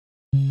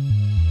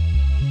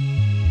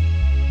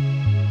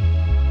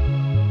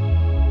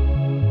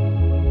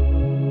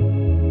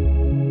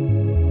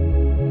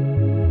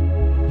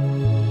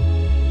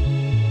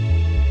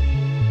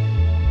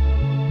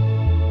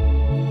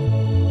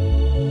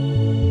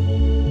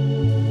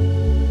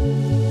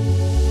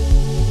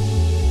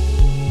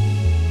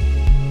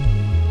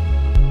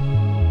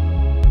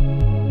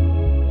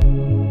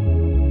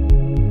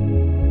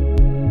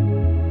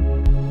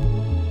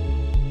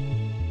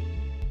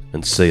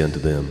and say unto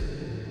them,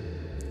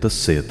 Thus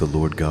saith the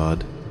Lord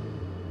God,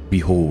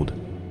 Behold,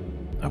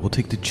 I will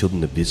take the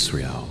children of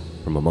Israel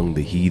from among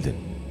the heathen,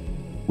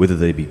 whither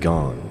they be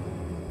gone,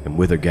 and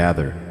whither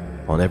gather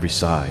on every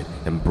side,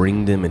 and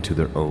bring them into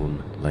their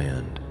own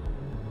land.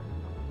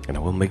 And I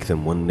will make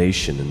them one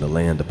nation in the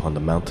land upon the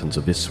mountains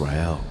of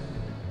Israel,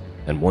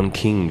 and one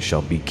king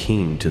shall be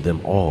king to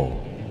them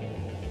all.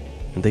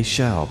 And they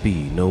shall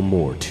be no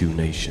more two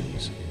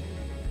nations,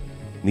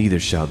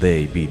 neither shall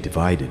they be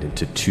divided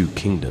into two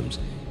kingdoms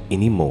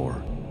any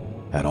more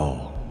at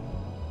all.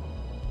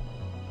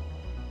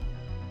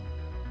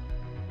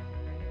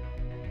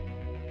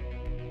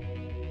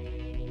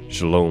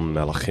 Shalom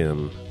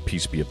Malachim,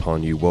 peace be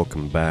upon you.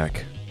 Welcome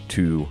back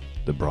to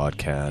the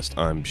broadcast.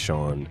 I'm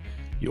Sean,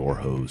 your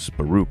host.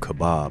 Baruch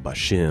haba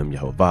Hashem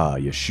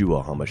Yehovah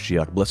Yeshua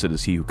HaMashiach. Blessed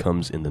is he who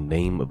comes in the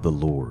name of the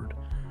Lord,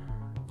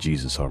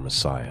 Jesus our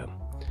Messiah.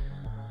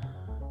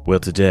 Well,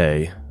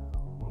 today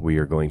we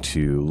are going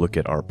to look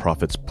at our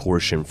prophet's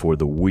portion for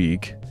the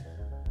week,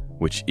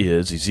 which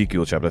is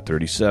Ezekiel chapter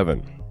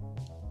 37.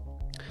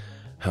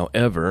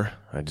 However,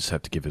 I just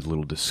have to give a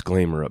little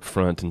disclaimer up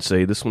front and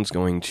say this one's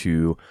going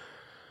to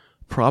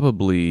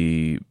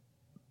probably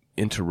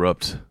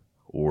interrupt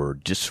or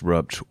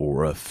disrupt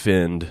or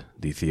offend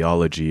the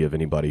theology of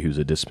anybody who's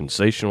a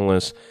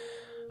dispensationalist.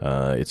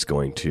 It's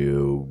going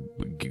to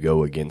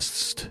go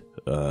against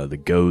the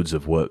goads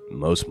of what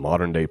most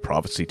modern-day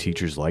prophecy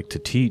teachers like to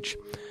teach,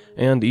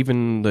 and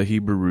even the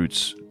Hebrew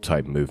roots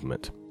type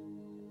movement.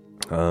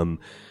 But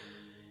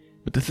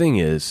the thing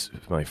is,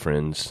 my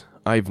friends,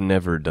 I've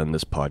never done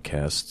this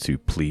podcast to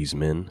please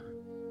men.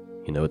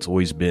 You know, it's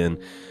always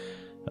been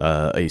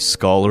a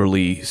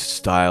scholarly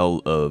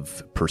style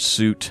of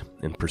pursuit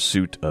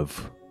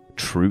of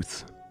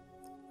truth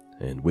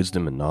and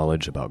wisdom and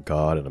knowledge about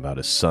God and about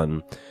His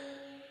Son.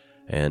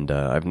 And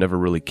I've never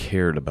really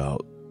cared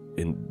about,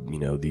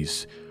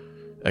 these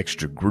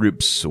extra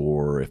groups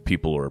or if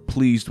people are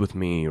pleased with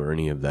me or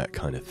any of that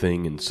kind of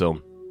thing. And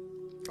so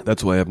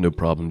that's why I have no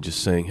problem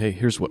just saying, hey,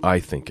 here's what I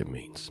think it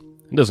means.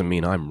 It doesn't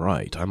mean I'm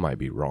right. I might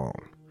be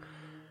wrong.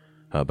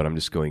 But I'm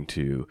just going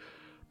to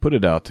put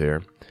it out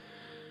there.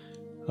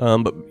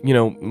 But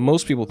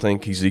most people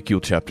think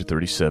Ezekiel chapter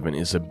 37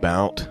 is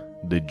about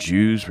the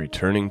Jews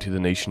returning to the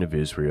nation of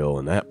Israel,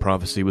 and that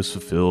prophecy was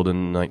fulfilled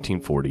in the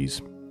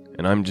 1940s.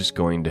 And I'm just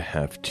going to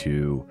have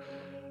to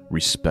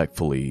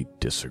respectfully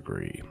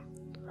disagree.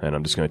 And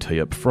I'm just going to tell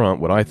you up front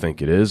what I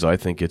think it is. I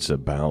think it's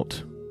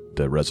about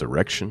the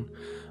resurrection.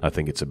 I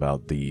think it's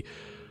about the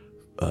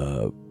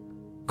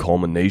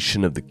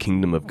culmination of the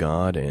kingdom of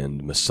God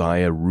and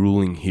Messiah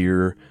ruling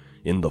here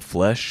in the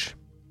flesh.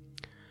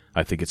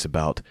 I think it's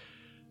about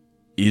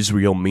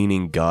Israel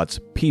meaning God's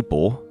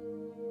people,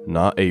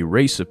 not a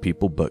race of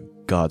people, but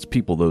God's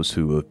people, those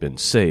who have been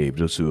saved,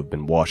 those who have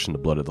been washed in the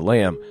blood of the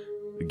Lamb,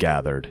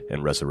 gathered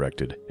and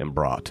resurrected and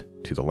brought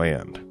to the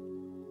land.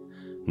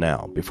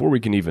 Now, before we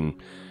can even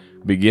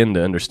begin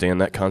to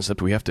understand that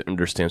concept, we have to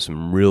understand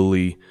some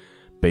really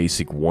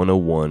basic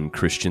 101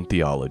 Christian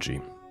theology,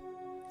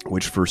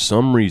 which for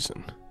some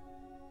reason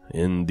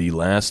in the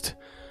last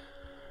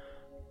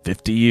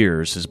 50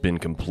 years has been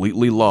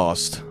completely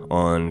lost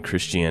on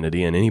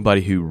Christianity. And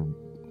anybody who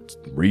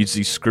reads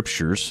these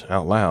scriptures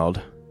out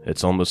loud,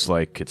 it's almost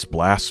like it's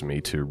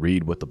blasphemy to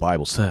read what the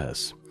Bible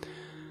says.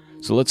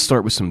 So let's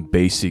start with some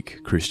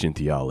basic Christian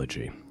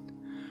theology.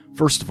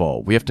 First of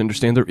all, we have to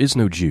understand there is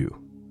no Jew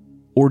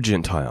or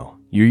Gentile.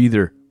 You're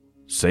either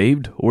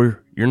saved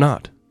or you're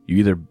not. You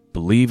either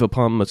believe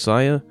upon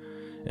Messiah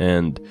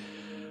and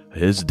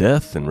His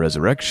death and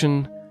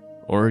resurrection,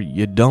 or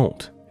you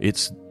don't.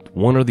 It's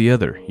one or the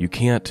other. You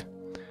can't.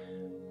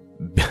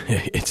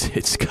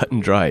 It's cut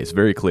and dry. It's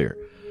very clear.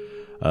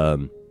 We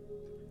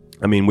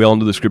all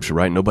know the scripture,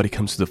 right? Nobody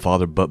comes to the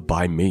Father but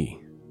by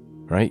me,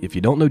 right? If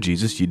you don't know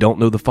Jesus, you don't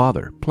know the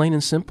Father. Plain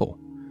and simple.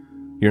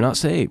 You're not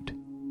saved.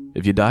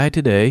 If you die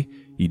today,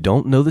 you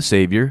don't know the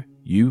Savior,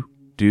 you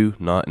do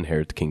not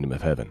inherit the kingdom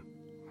of heaven.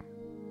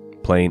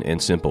 Plain and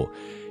simple.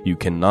 You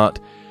cannot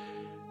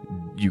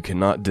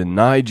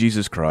deny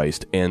Jesus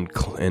Christ and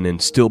then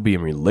still be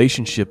in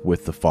relationship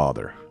with the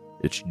Father.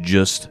 It's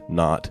just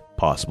not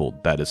possible.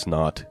 That is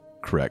not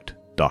correct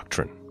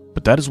doctrine.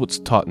 But that is what's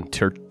taught in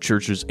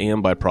churches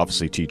and by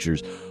prophecy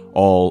teachers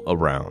all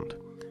around.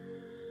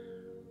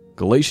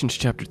 Galatians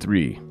chapter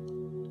 3,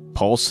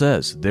 Paul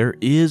says, there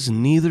is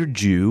neither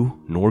Jew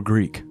nor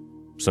Greek.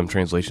 Some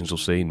translations will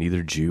say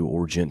neither Jew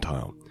or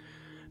Gentile.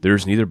 There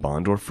is neither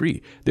bond or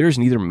free. There is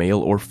neither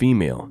male or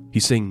female.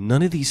 He's saying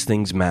none of these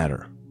things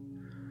matter.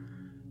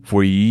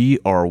 For ye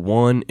are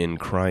one in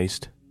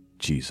Christ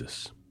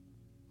Jesus.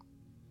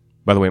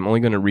 By the way, I'm only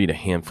going to read a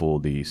handful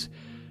of these.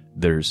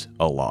 There's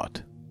a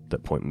lot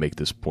that make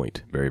this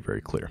point very,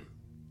 very clear.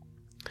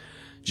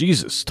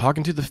 Jesus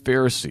talking to the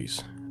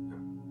Pharisees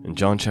in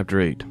John chapter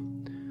 8.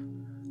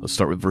 Let's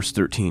start with verse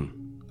 13.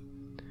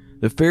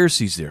 The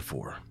Pharisees,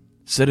 therefore,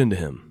 said unto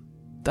him,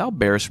 Thou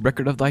bearest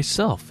record of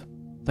thyself.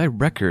 Thy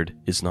record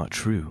is not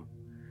true.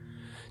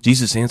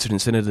 Jesus answered and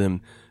said unto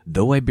them,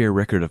 Though I bear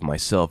record of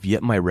myself,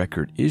 yet my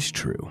record is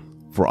true.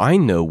 For I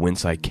know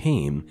whence I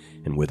came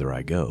and whither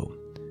I go.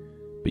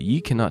 But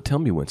ye cannot tell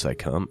me whence I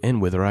come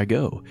and whither I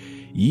go.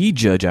 Ye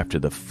judge after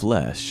the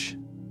flesh,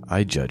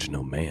 I judge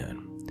no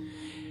man.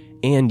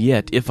 And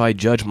yet, if I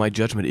judge, my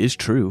judgment is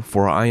true,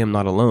 for I am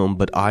not alone,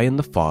 but I and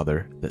the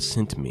Father that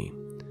sent me.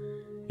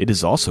 It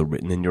is also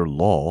written in your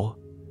law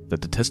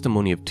that the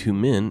testimony of two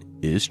men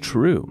is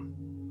true.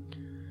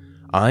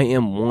 I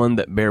am one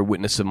that bear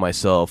witness of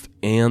myself,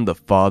 and the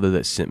Father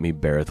that sent me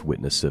beareth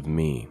witness of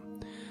me.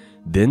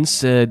 Then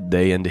said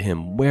they unto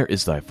him, Where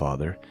is thy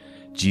Father?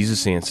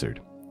 Jesus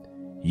answered,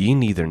 Ye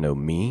neither know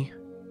me,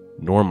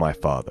 nor my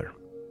Father.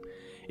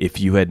 If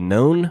you had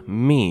known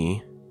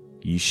me,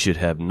 ye should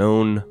have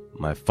known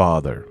my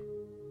Father.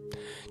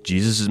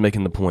 Jesus is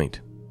making the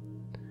point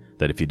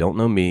that if you don't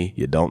know me,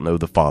 you don't know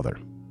the Father.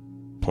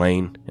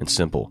 Plain and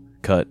simple,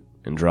 cut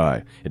and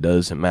dry. It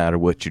doesn't matter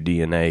what your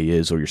DNA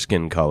is or your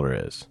skin color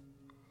is.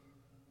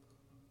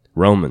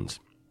 Romans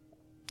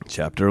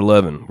chapter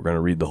 11. We're going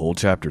to read the whole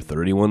chapter,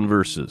 31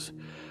 verses,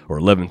 or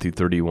 11 through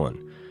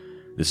 31.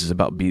 This is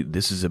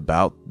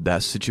about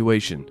that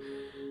situation.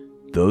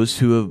 Those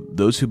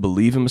who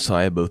believe in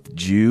Messiah, both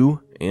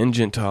Jew and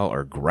Gentile,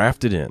 are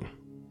grafted in.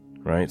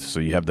 Right? So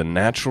you have the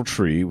natural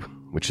tree,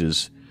 which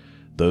is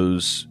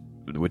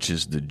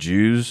the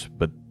Jews,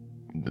 but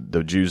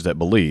the Jews that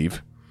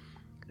believe,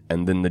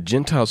 and then the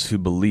Gentiles who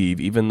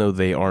believe, even though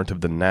they aren't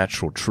of the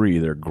natural tree,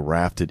 they're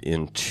grafted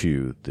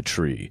into the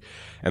tree.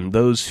 And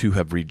those who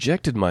have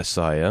rejected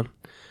Messiah,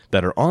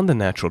 that are on the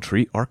natural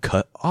tree, are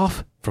cut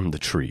off from the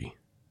tree.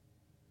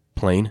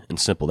 Plain and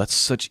simple. That's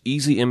such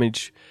easy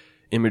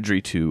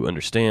imagery to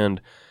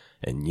understand,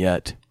 and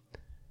yet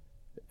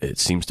it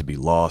seems to be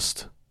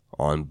lost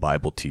on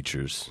Bible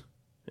teachers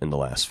in the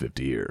last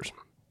 50 years.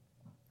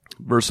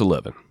 Verse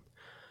 11.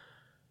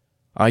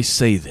 I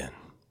say then,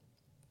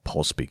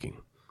 Paul speaking,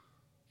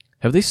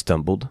 have they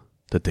stumbled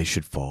that they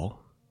should fall?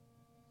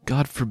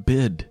 God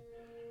forbid.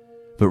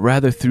 But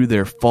rather through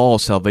their fall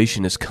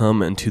salvation is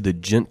come unto the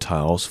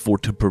Gentiles, for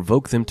to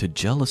provoke them to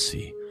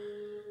jealousy.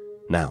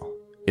 Now,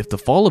 if the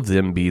fall of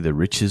them be the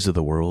riches of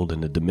the world,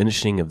 and the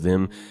diminishing of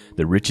them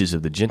the riches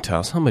of the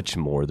Gentiles, how much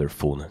more their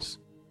fullness?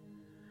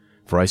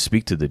 For I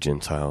speak to the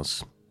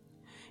Gentiles.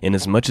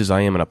 Inasmuch as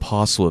I am an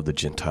apostle of the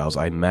Gentiles,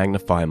 I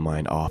magnify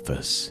mine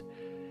office.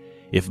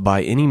 If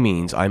by any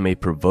means I may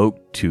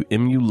provoke to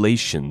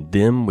emulation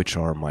them which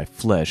are my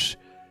flesh,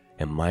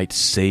 and might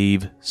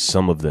save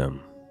some of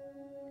them.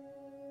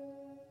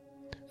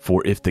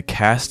 For if the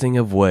casting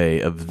away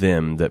of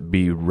them that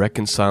be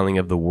reconciling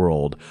of the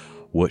world,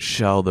 what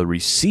shall the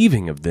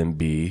receiving of them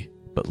be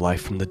but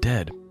life from the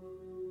dead?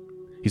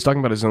 He's talking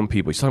about his own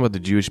people. He's talking about the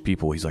Jewish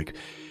people. He's like,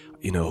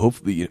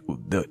 hopefully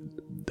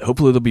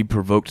they'll be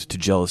provoked to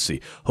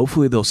jealousy.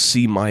 Hopefully they'll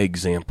see my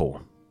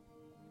example.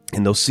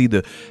 And they'll see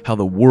how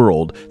the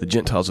world, the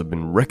Gentiles, have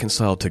been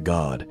reconciled to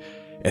God.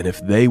 And if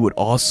they would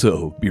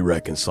also be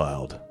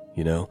reconciled,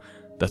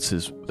 that's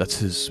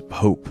his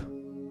hope.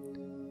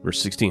 Verse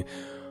 16,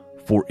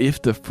 for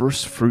if the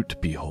first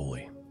fruit be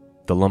holy,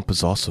 the lump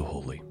is also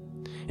holy.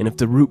 And if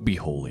the root be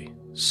holy,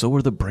 so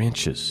are the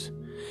branches.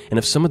 And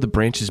if some of the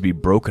branches be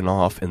broken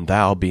off, and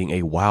thou, being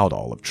a wild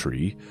olive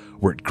tree,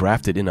 wert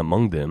grafted in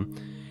among them,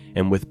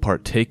 and with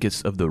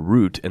partakest of the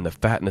root and the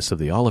fatness of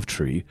the olive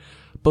tree,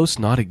 boast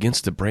not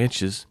against the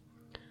branches.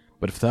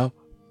 But if thou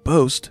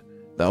boast,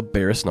 thou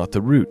bearest not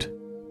the root,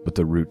 but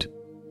the root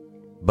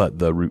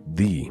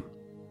thee.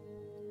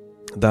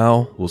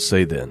 Thou wilt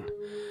say then,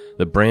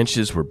 the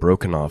branches were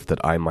broken off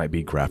that I might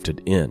be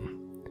grafted in.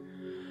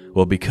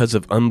 Well, because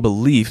of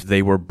unbelief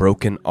they were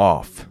broken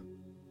off.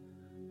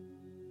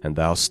 And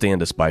thou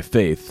standest by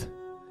faith.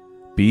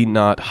 Be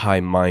not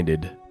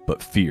high-minded,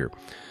 but fear.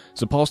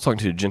 So Paul's talking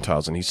to the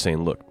Gentiles, and he's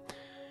saying, look,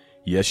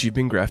 yes, you've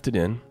been grafted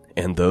in,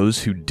 and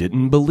those who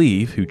didn't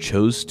believe, who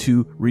chose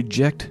to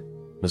reject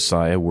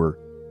Messiah, were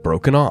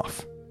broken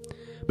off.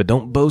 But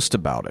don't boast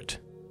about it.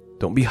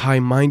 Don't be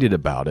high-minded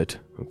about it,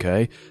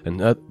 okay?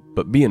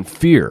 But be in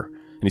fear.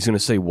 And he's going to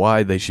say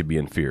why they should be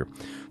in fear.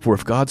 For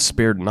if God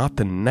spared not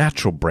the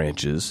natural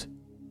branches,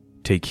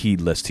 take heed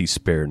lest he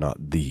spare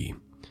not thee.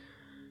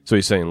 So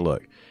he's saying,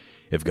 look,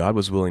 if God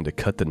was willing to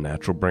cut the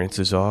natural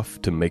branches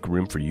off to make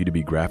room for you to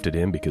be grafted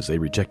in because they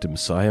rejected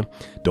Messiah,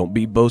 don't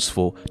be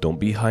boastful, don't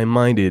be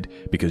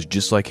high-minded, because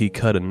just like he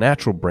cut a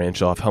natural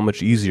branch off, how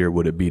much easier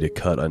would it be to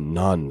cut a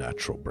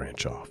non-natural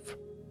branch off?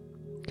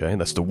 Okay,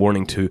 that's the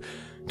warning to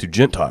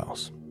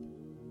Gentiles.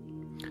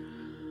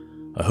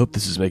 I hope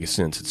this is making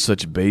sense. It's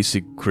such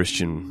basic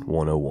Christian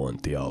 101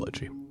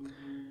 theology.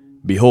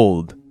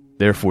 Behold,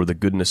 therefore, the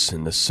goodness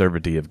and the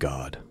severity of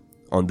God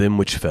on them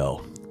which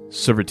fell.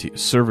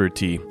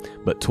 Severity,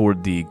 but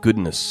toward the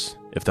goodness,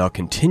 if thou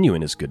continue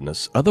in his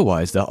goodness,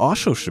 otherwise thou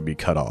also should be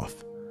cut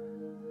off.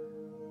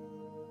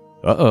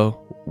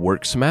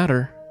 Works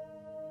matter.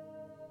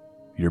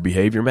 Your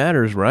behavior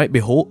matters, right?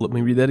 Behold, let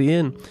me read that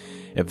again.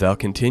 If thou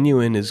continue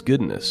in his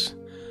goodness,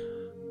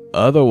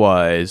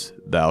 otherwise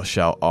thou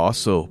shalt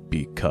also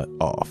be cut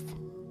off.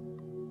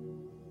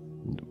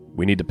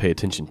 We need to pay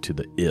attention to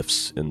the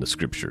ifs in the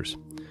scriptures.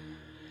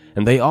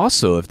 And they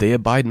also, if they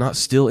abide not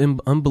still in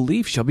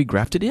unbelief, shall be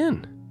grafted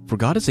in. For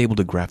God is able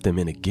to graft them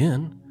in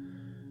again.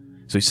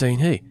 So he's saying,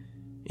 hey,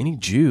 any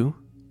Jew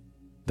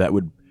that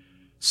would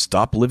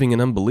stop living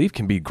in unbelief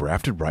can be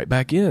grafted right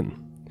back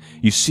in.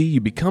 You see, you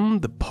become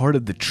the part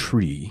of the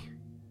tree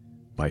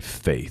by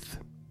faith.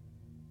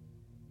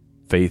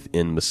 Faith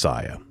in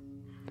Messiah,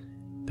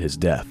 his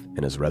death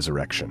and his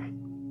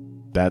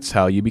resurrection. That's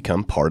how you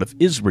become part of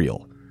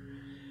Israel.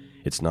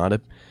 It's not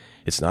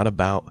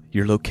about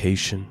your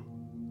location.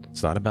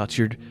 It's not about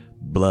your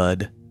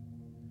blood,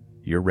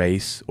 your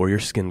race, or your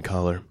skin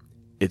color.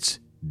 It's,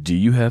 do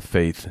you have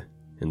faith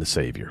in the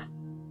Savior?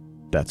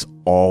 That's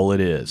all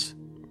it is.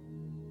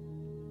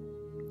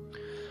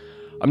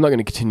 I'm not going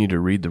to continue to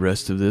read the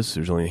rest of this.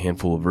 There's only a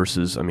handful of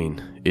verses. I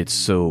mean, it's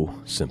so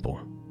simple.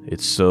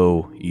 It's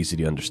so easy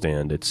to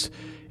understand. It's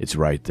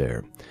right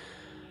there.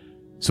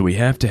 So we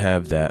have to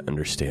have that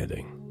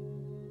understanding.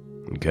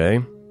 Okay?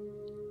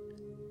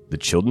 The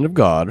children of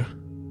God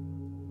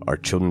are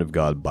children of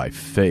God by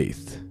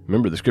faith.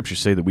 Remember, the scriptures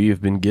say that we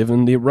have been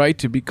given the right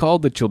to be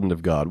called the children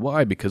of God.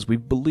 Why? Because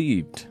we've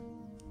believed.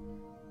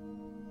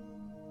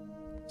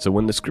 So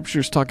when the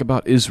scriptures talk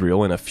about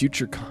Israel in a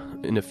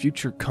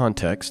future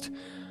context,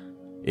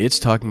 it's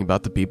talking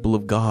about the people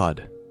of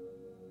God.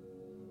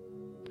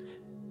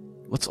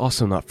 Let's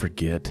also not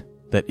forget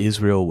that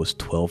Israel was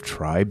 12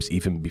 tribes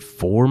even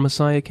before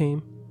Messiah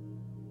came.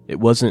 It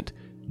wasn't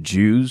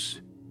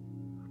Jews.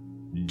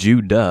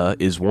 Judah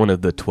is one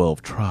of the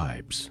 12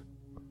 tribes.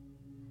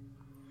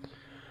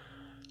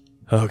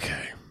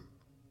 Okay.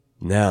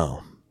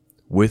 Now,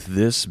 with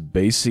this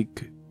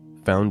basic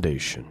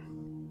foundation,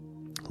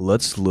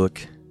 let's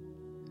look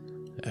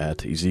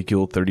at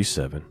Ezekiel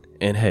 37.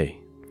 And hey,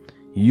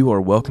 you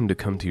are welcome to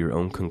come to your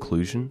own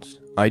conclusions.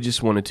 I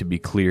just wanted to be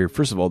clear.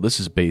 First of all, this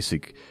is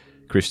basic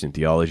Christian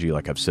theology.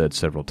 Like I've said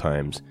several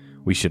times,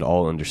 we should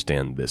all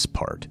understand this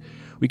part.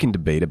 We can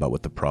debate about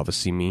what the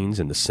prophecy means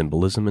and the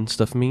symbolism and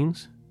stuff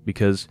means,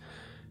 because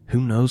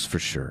who knows for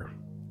sure.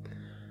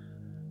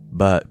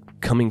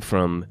 But coming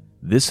from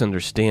this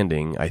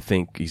understanding, I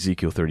think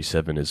Ezekiel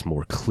 37 is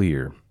more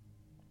clear.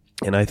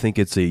 And I think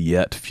it's a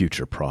yet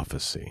future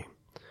prophecy.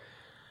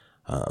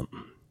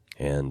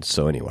 And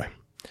so anyway,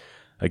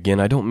 again,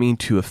 I don't mean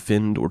to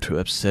offend or to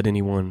upset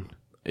anyone.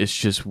 It's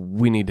just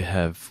we need to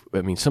have,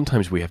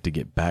 sometimes we have to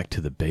get back to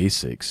the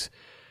basics,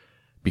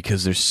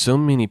 because there's so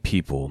many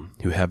people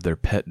who have their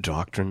pet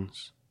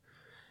doctrines,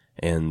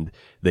 and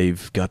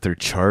they've got their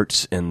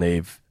charts, and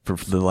for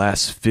the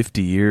last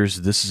 50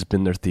 years, this has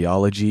been their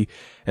theology,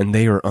 and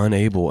they are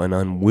unable and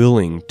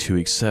unwilling to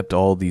accept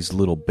all these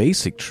little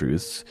basic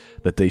truths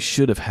that they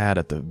should have had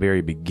at the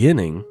very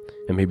beginning,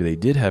 and maybe they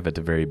did have at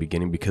the very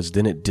beginning, because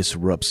then it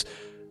disrupts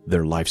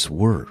their life's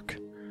work.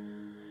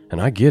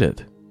 And I get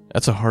it.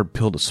 That's a hard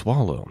pill to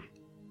swallow.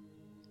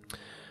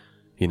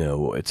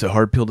 It's a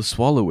hard pill to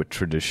swallow with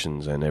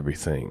traditions and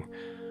everything.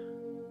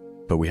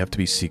 But we have to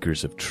be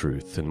seekers of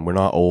truth, and we're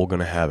not all going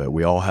to have it.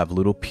 We all have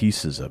little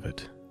pieces of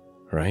it,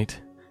 right?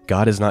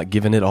 God has not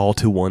given it all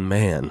to one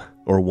man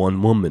or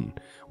one woman.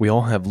 We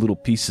all have little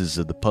pieces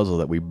of the puzzle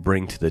that we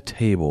bring to the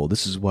table.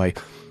 This is why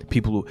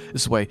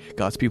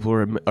God's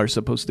people are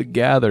supposed to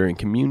gather and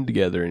commune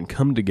together and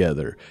come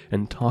together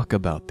and talk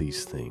about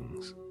these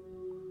things.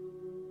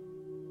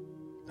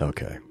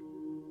 Okay.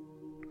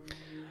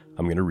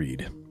 I'm going to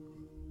read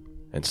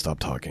and stop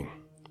talking.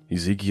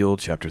 Ezekiel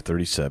chapter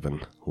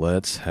 37.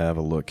 Let's have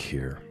a look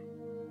here.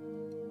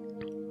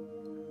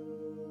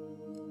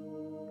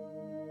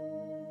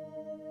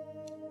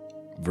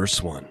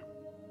 Verse 1.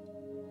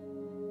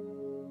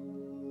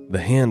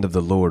 The hand of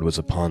the Lord was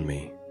upon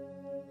me,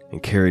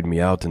 and carried me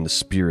out in the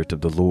spirit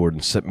of the Lord,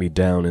 and set me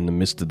down in the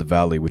midst of the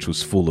valley which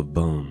was full of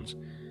bones,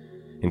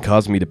 and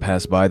caused me to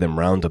pass by them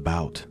round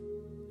about.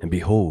 And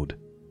behold,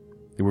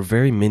 there were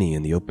very many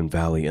in the open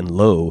valley, and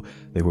lo,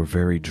 they were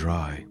very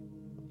dry.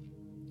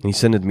 And he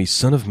said unto me,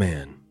 Son of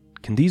man,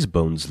 can these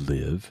bones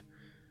live?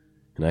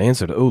 And I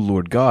answered, O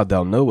Lord God,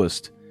 thou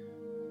knowest.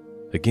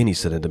 Again he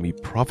said unto me,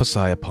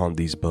 Prophesy upon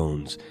these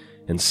bones,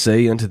 and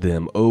say unto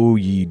them, O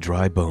ye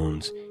dry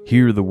bones,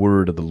 hear the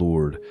word of the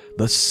Lord.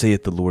 Thus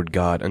saith the Lord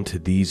God unto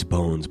these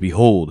bones,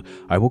 Behold,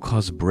 I will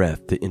cause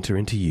breath to enter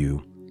into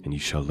you, and ye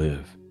shall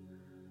live.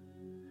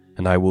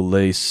 And I will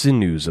lay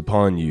sinews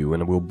upon you,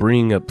 and I will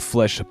bring up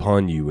flesh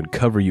upon you, and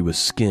cover you with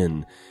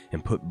skin,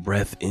 and put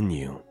breath in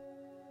you.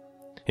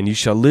 And ye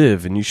shall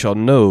live, and ye shall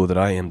know that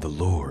I am the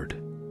Lord.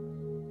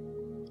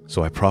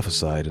 So I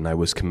prophesied, and I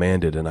was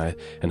commanded, and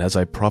as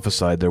I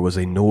prophesied, there was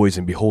a noise,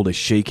 and behold, a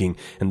shaking,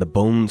 and the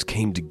bones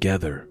came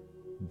together,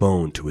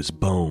 bone to his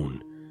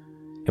bone.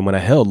 And when I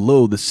held,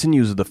 lo, the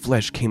sinews of the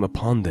flesh came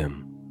upon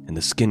them, and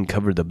the skin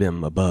covered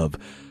them above,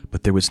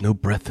 but there was no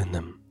breath in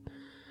them.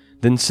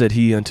 Then said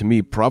he unto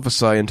me,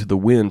 Prophesy unto the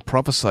wind,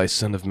 prophesy,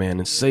 Son of man,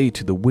 and say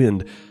to the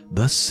wind,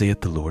 Thus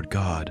saith the Lord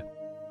God,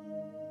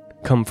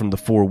 Come from the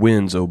four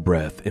winds, O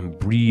breath, and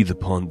breathe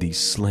upon these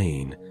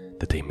slain,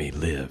 that they may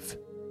live.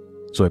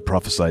 So I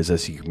prophesied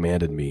as he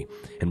commanded me,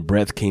 and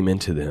breath came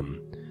into them,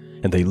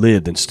 and they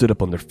lived and stood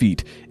up on their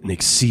feet, an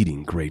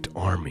exceeding great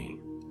army.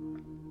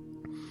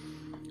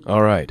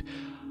 All right.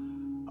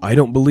 I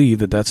don't believe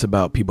that that's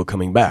about people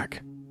coming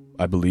back.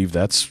 I believe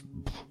that's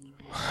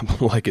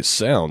like it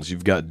sounds.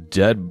 You've got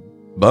dead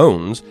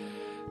bones,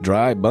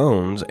 dry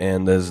bones,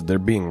 and as they're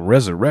being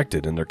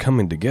resurrected and they're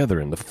coming together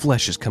and the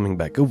flesh is coming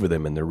back over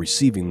them and they're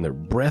receiving their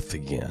breath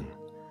again.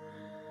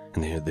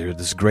 And they're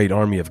this great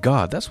army of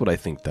God. That's what I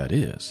think that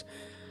is.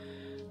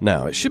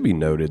 Now, it should be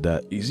noted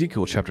that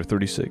Ezekiel chapter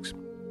 36,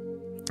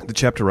 the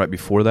chapter right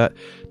before that,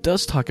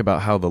 does talk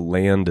about how the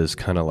land is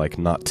kind of like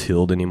not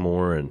tilled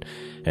anymore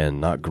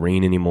and not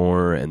green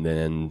anymore, and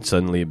then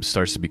suddenly it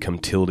starts to become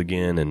tilled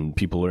again and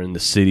people are in the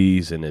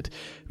cities and it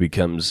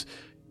becomes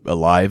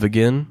alive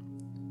again.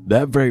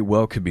 That very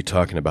well could be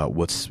talking about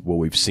what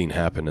we've seen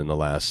happen in the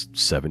last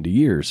 70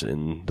 years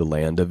in the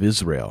land of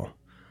Israel.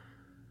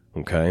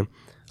 Okay?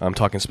 I'm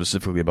talking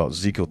specifically about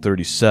Ezekiel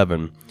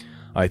 37,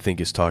 I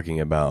think is talking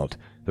about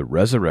the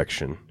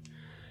resurrection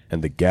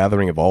and the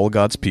gathering of all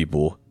God's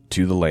people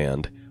to the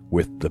land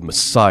with the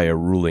Messiah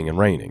ruling and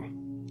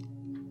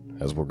reigning,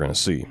 as we're going to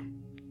see.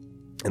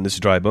 In this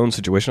dry bone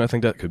situation, I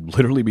think that could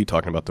literally be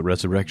talking about the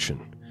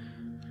resurrection.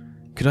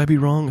 Could I be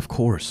wrong? Of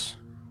course.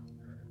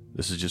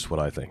 This is just what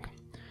I think.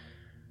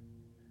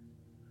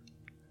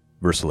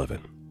 Verse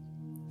 11.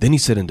 Then he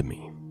said unto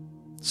me,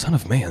 Son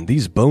of man,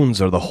 these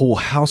bones are the whole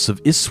house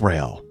of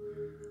Israel.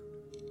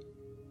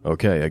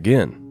 Okay,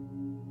 again.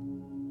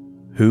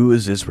 Who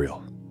is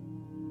Israel?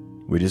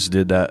 We just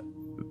did that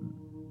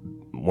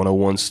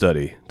 101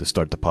 study to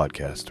start the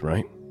podcast,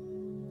 right?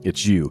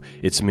 It's you,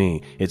 it's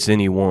me, it's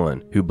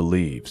anyone who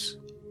believes.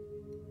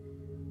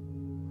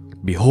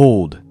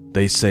 Behold,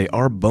 they say,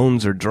 our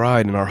bones are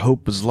dried and our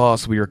hope is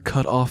lost. We are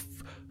cut off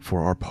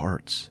for our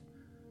parts.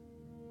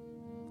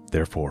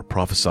 Therefore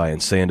prophesy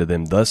and say unto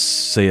them, Thus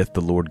saith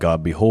the Lord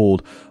God,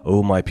 Behold,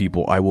 O my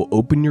people, I will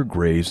open your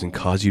graves and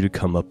cause you to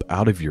come up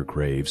out of your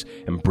graves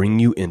and bring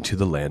you into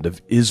the land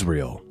of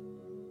Israel.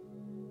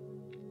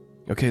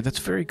 Okay, that's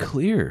very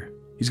clear.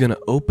 He's going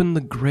to open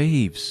the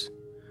graves,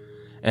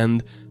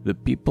 and the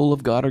people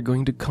of God are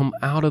going to come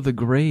out of the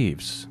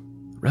graves.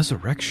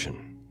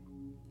 Resurrection.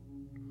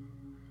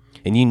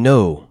 And ye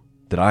know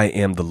that I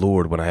am the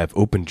Lord when I have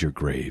opened your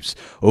graves,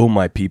 O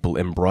my people,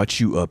 and brought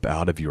you up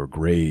out of your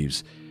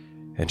graves,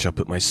 and shall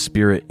put my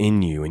spirit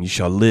in you, and ye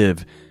shall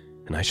live,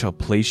 and I shall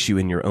place you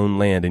in your own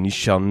land, and ye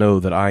shall know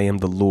that I am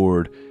the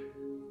Lord,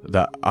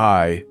 that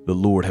I, the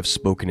Lord, have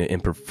spoken it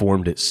and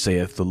performed it,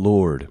 saith the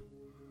Lord.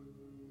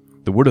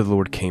 The word of the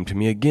Lord came to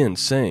me again,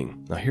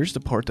 saying, now here's the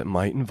part that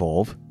might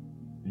involve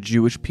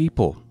Jewish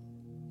people.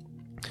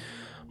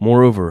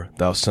 Moreover,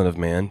 thou son of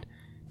man,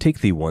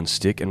 take thee one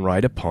stick and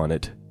write upon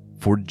it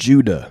for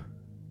Judah.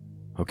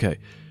 Okay,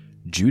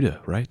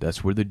 Judah, right?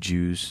 That's where the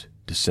Jews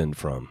descend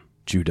from,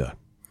 Judah.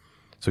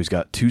 So he's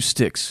got two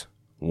sticks.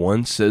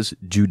 One says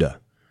Judah.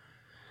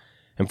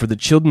 And for the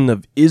children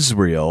of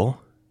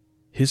Israel,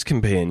 his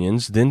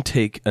companions, then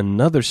take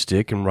another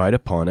stick and write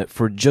upon it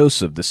for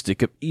Joseph, the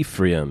stick of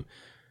Ephraim,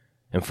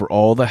 and for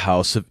all the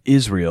house of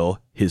Israel,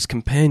 his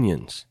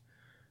companions.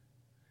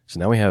 So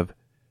now we have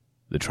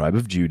the tribe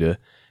of Judah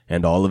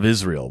and all of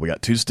Israel. We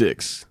got two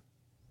sticks.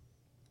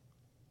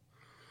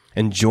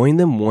 And join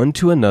them one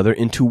to another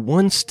into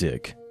one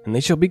stick, and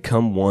they shall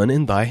become one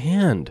in thy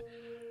hand.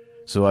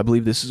 So I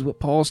believe this is what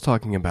Paul's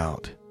talking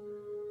about.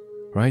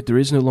 Right? There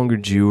is no longer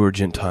Jew or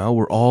Gentile.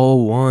 We're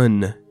all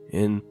one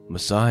in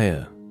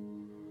Messiah.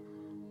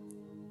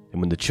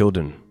 And when the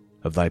children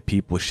of thy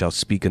people shall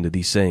speak unto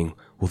thee, saying,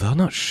 Wilt thou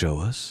not show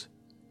us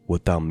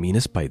what thou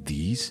meanest by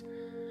these?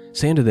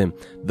 Say unto them,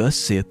 Thus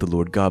saith the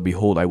Lord God,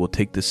 Behold, I will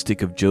take the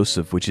stick of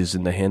Joseph, which is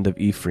in the hand of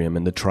Ephraim,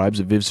 and the tribes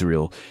of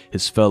Israel,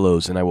 his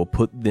fellows, and I will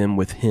put them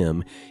with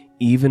him,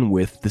 even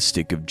with the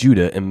stick of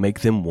Judah, and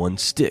make them one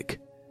stick,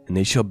 and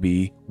they shall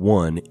be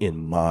one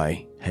in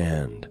my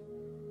hand.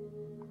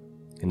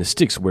 And the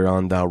sticks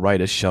whereon thou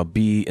writest shall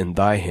be in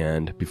thy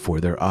hand before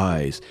their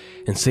eyes.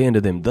 And say unto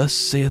them, Thus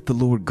saith the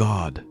Lord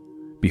God,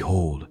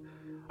 Behold,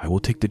 I will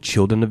take the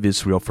children of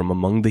Israel from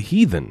among the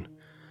heathen,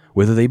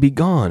 whither they be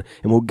gone,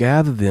 and will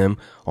gather them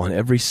on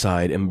every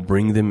side, and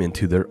bring them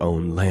into their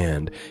own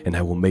land. And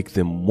I will make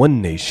them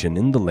one nation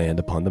in the land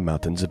upon the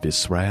mountains of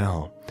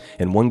Israel.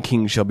 And one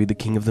king shall be the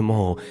king of them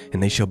all,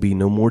 and they shall be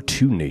no more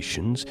two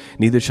nations,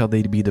 neither shall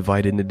they be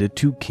divided into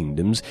two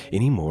kingdoms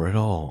any more at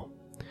all.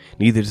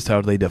 Neither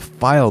shall they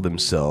defile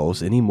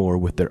themselves any more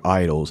with their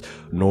idols,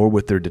 nor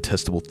with their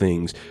detestable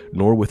things,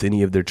 nor with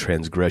any of their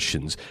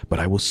transgressions. But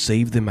I will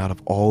save them out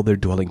of all their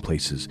dwelling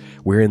places,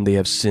 wherein they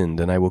have sinned,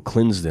 and I will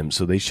cleanse them,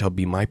 so they shall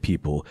be my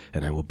people,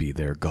 and I will be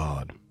their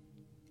God.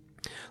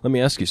 Let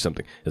me ask you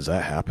something. Has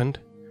that happened?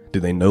 Do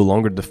they no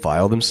longer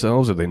defile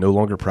themselves? Are they no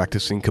longer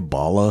practicing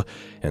Kabbalah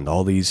and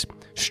all these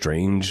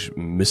strange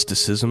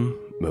mysticism,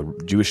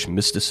 Jewish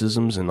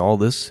mysticisms and all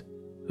this?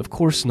 Of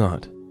course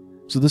not.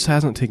 So this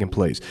hasn't taken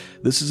place.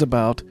 This is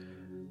about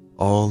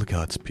all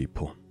God's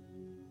people.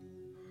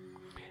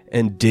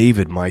 And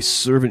David, my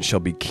servant, shall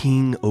be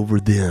king over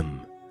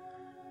them.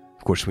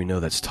 Of course, we know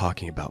that's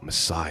talking about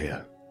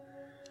Messiah.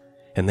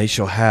 And they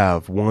shall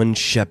have one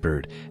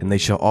shepherd, and they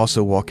shall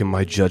also walk in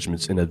my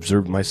judgments and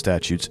observe my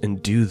statutes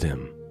and do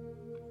them.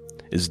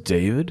 Is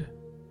David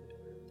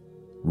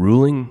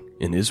ruling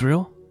in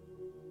Israel?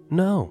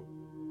 No.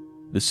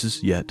 This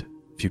is yet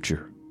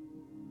future.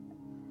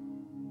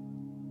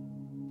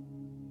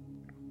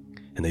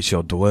 And they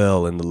shall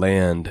dwell in the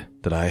land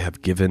that I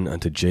have given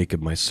unto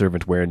Jacob my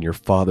servant, wherein your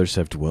fathers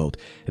have dwelt,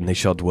 and they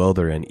shall dwell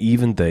therein,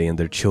 even they and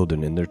their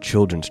children and their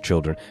children's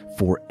children,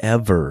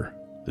 forever.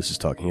 This is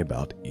talking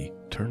about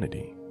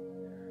eternity.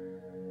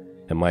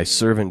 And my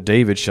servant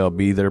David shall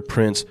be their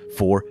prince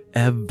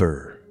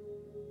forever.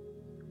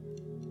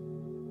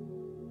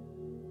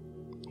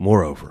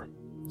 Moreover,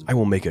 I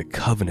will make a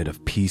covenant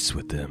of peace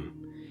with them,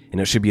 and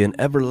it shall be an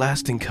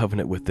everlasting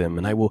covenant with them,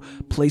 and I will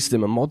place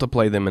them and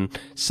multiply them, and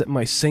set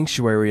my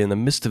sanctuary in the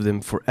midst of them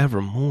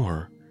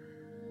forevermore.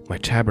 My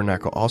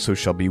tabernacle also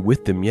shall be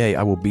with them, yea,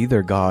 I will be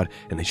their God,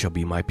 and they shall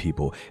be my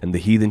people. And the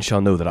heathen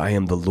shall know that I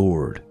am the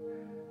Lord,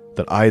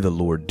 that I, the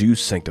Lord, do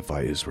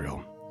sanctify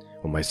Israel,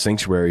 when my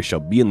sanctuary shall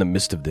be in the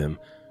midst of them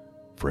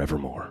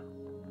forevermore.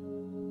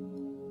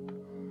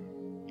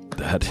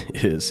 That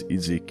is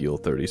Ezekiel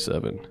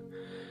 37.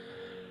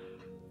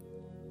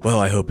 Well,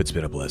 I hope it's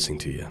been a blessing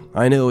to you.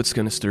 I know it's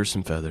going to stir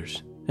some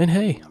feathers. And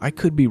hey, I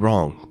could be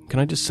wrong. Can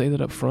I just say that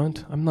up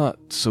front? I'm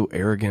not so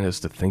arrogant as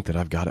to think that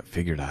I've got it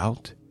figured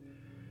out.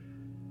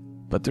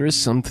 But there is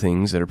some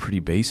things that are pretty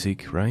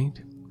basic,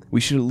 right? We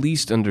should at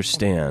least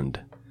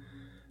understand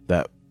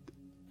that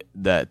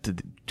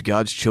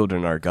God's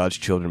children are God's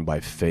children by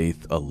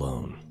faith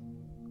alone,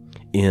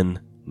 in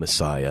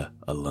Messiah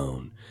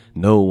alone.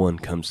 No one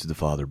comes to the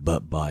Father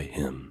but by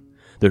him.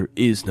 There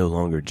is no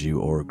longer Jew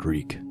or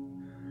Greek.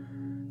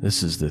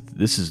 This is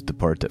the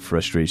part that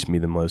frustrates me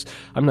the most.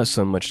 I'm not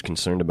so much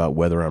concerned about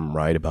whether I'm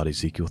right about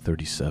Ezekiel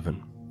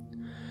 37,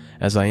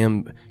 as I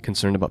am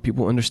concerned about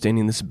people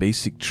understanding this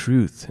basic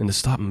truth and to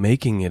stop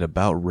making it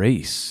about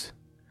race,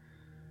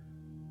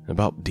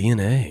 about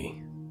DNA.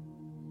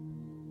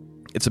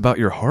 It's about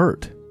your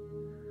heart.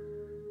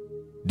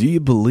 Do you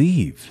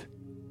believe?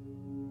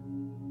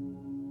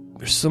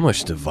 There's so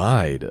much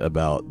divide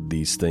about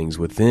these things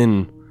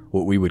within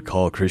what we would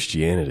call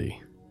Christianity,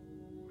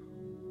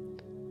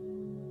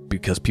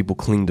 because people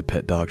cling to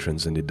pet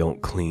doctrines and they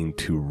don't cling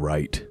to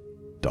right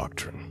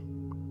doctrine.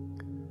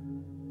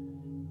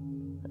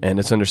 And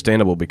it's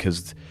understandable,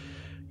 because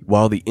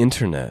while the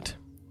internet,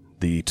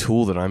 the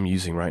tool that I'm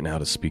using right now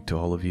to speak to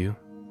all of you,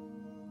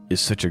 is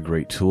such a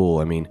great tool.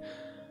 I mean,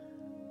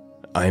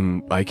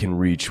 I can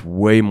reach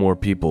way more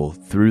people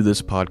through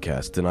this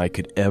podcast than I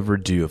could ever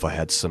do if I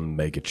had some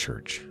mega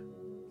church,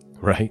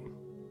 right?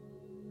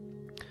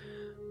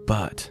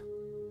 But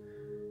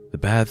the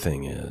bad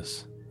thing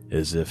is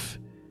if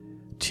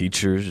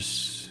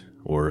teachers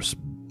or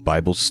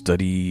Bible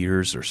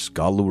studiers or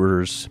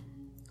scholars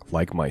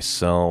like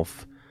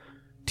myself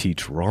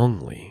teach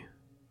wrongly,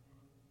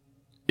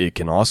 it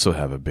can also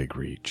have a big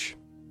reach.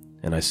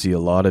 And I see a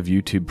lot of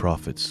YouTube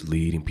prophets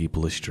leading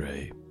people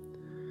astray,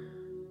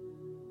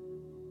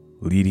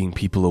 leading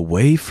people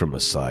away from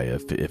Messiah,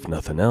 if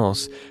nothing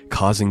else,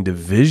 causing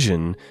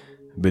division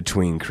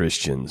between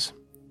Christians,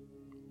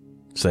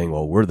 saying,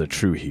 well, we're the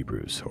true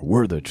Hebrews, or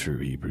we're the true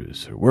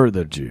Hebrews, or we're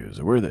the Jews,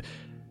 or we're the...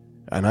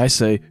 And I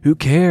say, who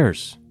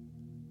cares?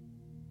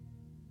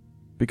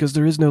 Because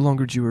there is no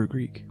longer Jew or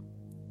Greek.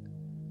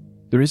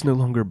 There is no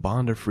longer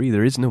bond or free.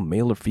 There is no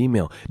male or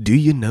female. Do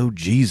you know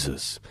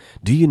Jesus?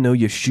 Do you know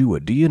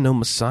Yeshua? Do you know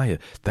Messiah?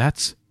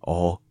 That's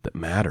all that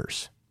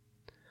matters.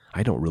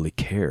 I don't really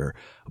care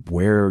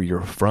where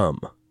you're from.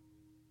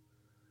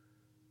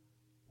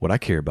 What I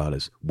care about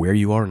is where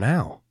you are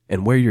now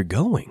and where you're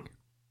going.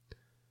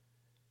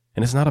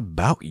 And it's not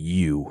about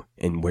you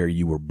and where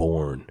you were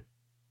born.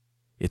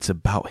 It's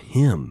about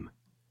Him.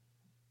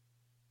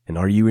 And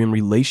are you in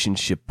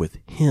relationship with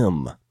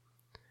Him?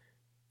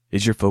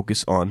 Is your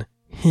focus on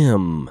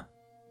Him?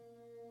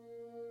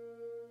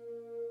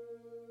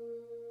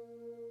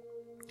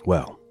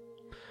 Well,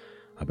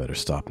 I better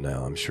stop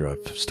now. I'm sure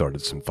I've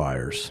started some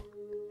fires.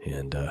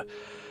 And I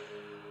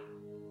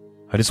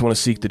just want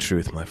to seek the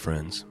truth, my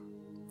friends.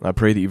 I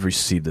pray that you've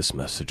received this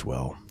message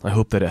well. I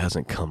hope that it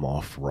hasn't come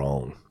off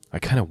wrong. I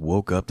kind of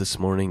woke up this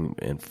morning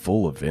and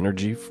full of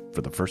energy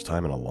for the first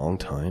time in a long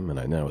time, and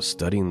I know I was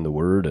studying the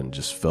Word and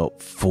just felt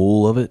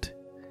full of it.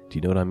 Do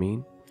you know what I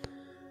mean?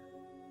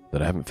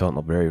 That I haven't felt in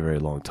a very, very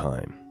long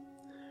time.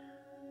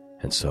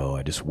 And so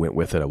I just went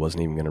with it. I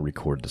wasn't even going to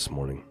record this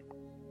morning.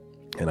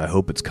 And I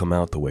hope it's come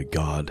out the way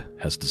God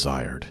has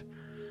desired.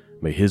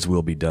 May His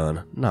will be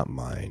done, not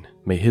mine.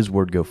 May His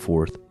word go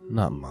forth,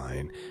 not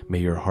mine.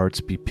 May your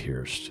hearts be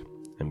pierced,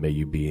 and may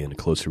you be in a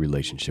closer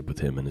relationship with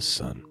Him and His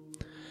Son.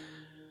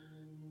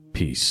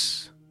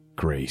 Peace,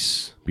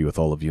 grace be with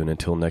all of you, and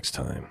until next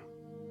time,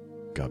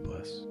 God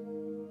bless.